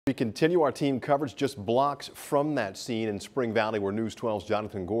We continue our team coverage just blocks from that scene in Spring Valley, where News 12's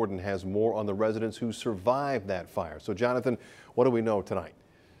Jonathan Gordon has more on the residents who survived that fire. So Jonathan, what do we know tonight?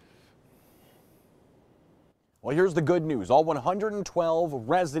 Well, here's the good news. All 112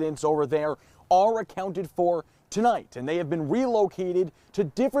 residents over there are accounted for tonight, and they have been relocated to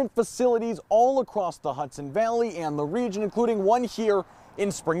different facilities all across the Hudson Valley and the region, including one here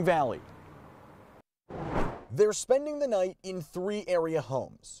in Spring Valley. They're spending the night in 3 area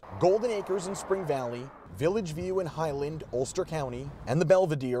homes: Golden Acres in Spring Valley, Village View in Highland, Ulster County, and the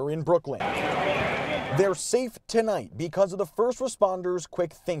Belvedere in Brooklyn. They're safe tonight because of the first responders'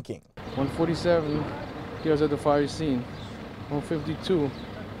 quick thinking. 147 here's at the fire scene. 152,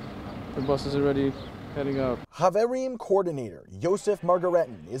 the bus is already heading out. Chaverim coordinator Yosef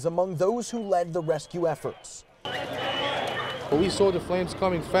Margaretin is among those who led the rescue efforts. We saw the flames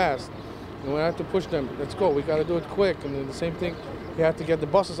coming fast, and we had to push them. Let's go, we got to do it quick. And then the same thing, we had to get the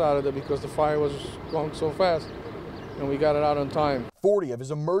buses out of there because the fire was going so fast, and we got it out on time. 40 of his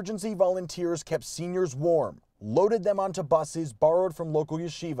emergency volunteers kept seniors warm, loaded them onto buses borrowed from local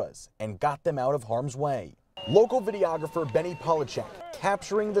yeshivas, and got them out of harm's way. Local videographer Benny Polachek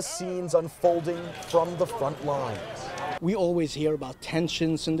capturing the scenes unfolding from the front lines. We always hear about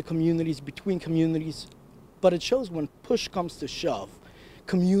tensions in the communities, between communities, but it shows when push comes to shove,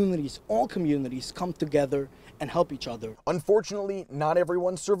 communities, all communities come together and help each other. Unfortunately, not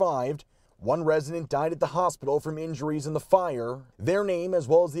everyone survived. One resident died at the hospital from injuries in the fire. Their name, as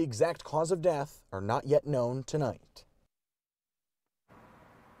well as the exact cause of death, are not yet known tonight.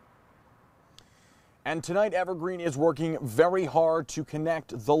 And tonight, Evergreen is working very hard to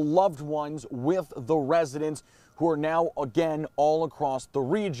connect the loved ones with the residents who are now, again, all across the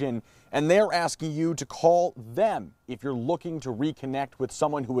region. And they're asking you to call them if you're looking to reconnect with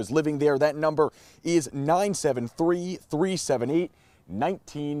someone who is living there. That number is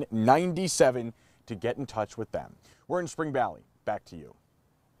 973-378-1997 to get in touch with them. We're in Spring Valley. Back to you.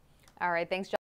 All right, thanks, John.